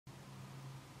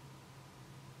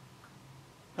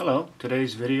Hello,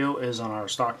 today's video is on our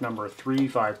stock number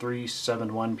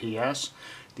 35371PS,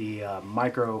 the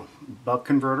micro buck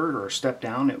converter or step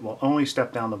down. It will only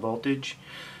step down the voltage.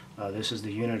 This is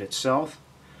the unit itself.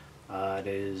 It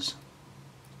is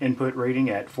input rating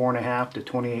at 4.5 to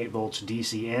 28 volts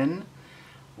DC in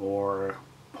or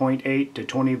 0.8 to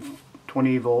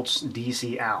 20 volts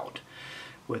DC out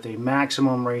with a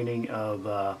maximum rating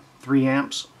of 3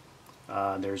 amps.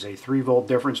 There's a 3 volt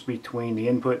difference between the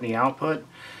input and the output,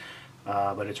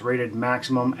 but it's rated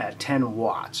maximum at 10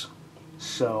 watts.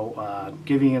 So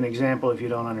giving you an example, if you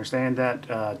don't understand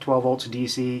that, 12 volts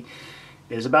DC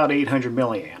is about 800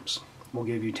 milliamps. Will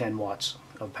give you 10 watts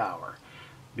of power.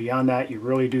 Beyond that, you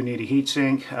really do need a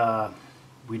heatsink.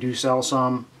 We do sell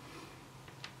some,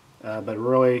 but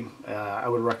really I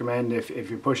would recommend if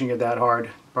you're pushing it that hard,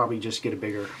 probably just get a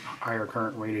bigger, higher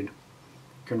current rated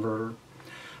converter.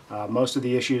 Most of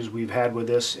the issues we've had with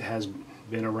this has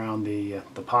been around the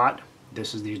pot.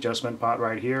 This is the adjustment pot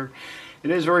right here. It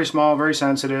is very small, very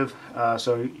sensitive,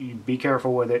 so you be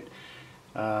careful with it.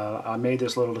 I made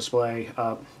this little display,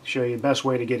 show you the best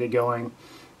way to get it going.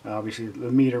 Obviously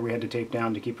the meter we had to tape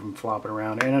down to keep it from flopping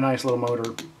around, and a nice little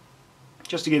motor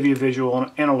just to give you a visual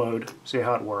and a load, see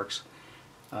how it works.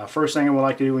 First thing I would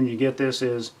like to do when you get this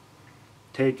is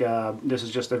take, this is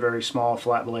just a very small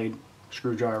flat blade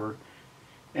screwdriver,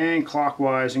 and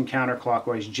clockwise and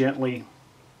counterclockwise gently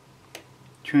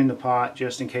tune the pot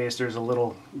just in case there's a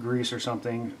little grease or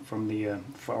something from the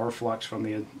or flux from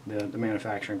the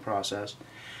manufacturing process.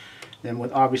 Then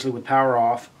obviously with power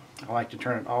off, I like to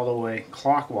turn it all the way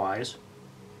clockwise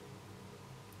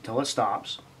until it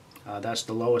stops. That's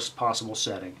the lowest possible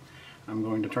setting. I'm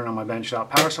going to turn on my benchtop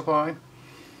power supply.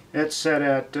 It's set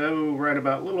at right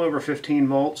about a little over 15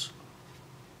 volts.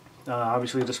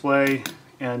 Obviously the display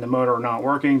and the motor are not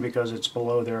working because it's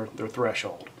below their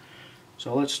threshold.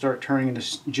 So let's start turning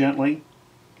this gently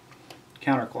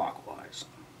counterclockwise.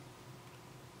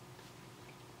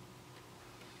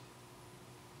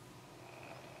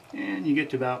 And you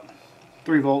get to about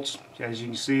 3 volts. As you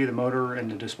can see, the motor and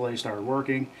the display started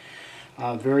working.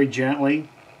 Very gently,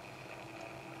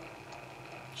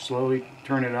 slowly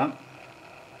turn it up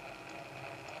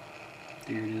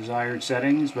to your desired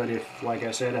settings, but if, like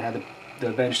I said, I had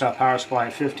the benchtop power supply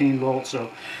at 15 volts, so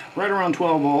right around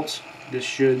 12 volts, this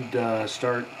should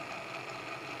start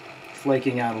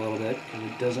flaking out a little bit.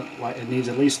 It needs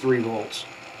at least 3 volts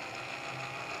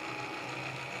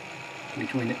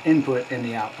between the input and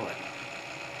the output.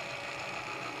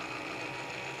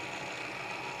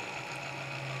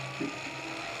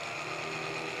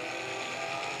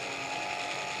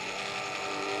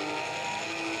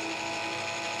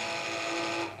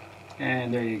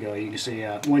 And there you go. You can see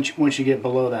once you get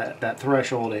below that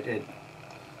threshold, it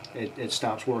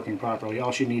stops working properly.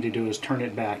 All you need to do is turn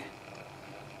it back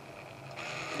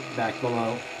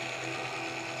below.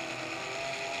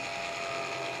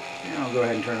 And I'll go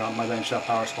ahead and turn on my benchtop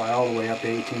power supply all the way up to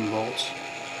 18 volts,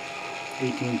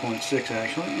 18.6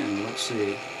 actually, and let's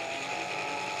see.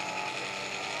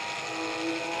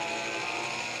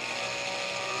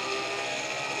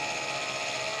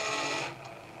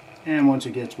 And once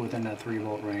it gets within that 3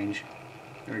 volt range,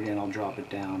 there again I'll drop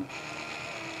it down.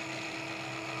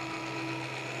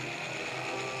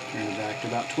 Turn it back to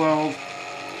about 12.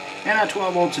 And at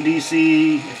 12 volts of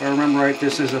DC, if I remember right,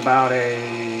 this is about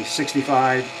a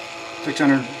 65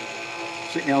 milliamp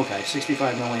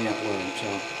load.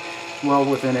 So well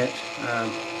within it,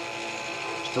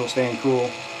 still staying cool.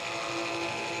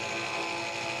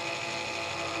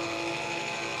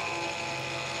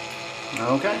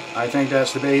 Okay, I think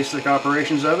that's the basic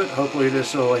operations of it. Hopefully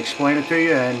this will explain it to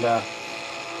you and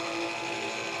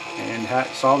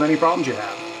solve any problems you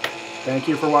have. Thank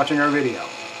you for watching our video.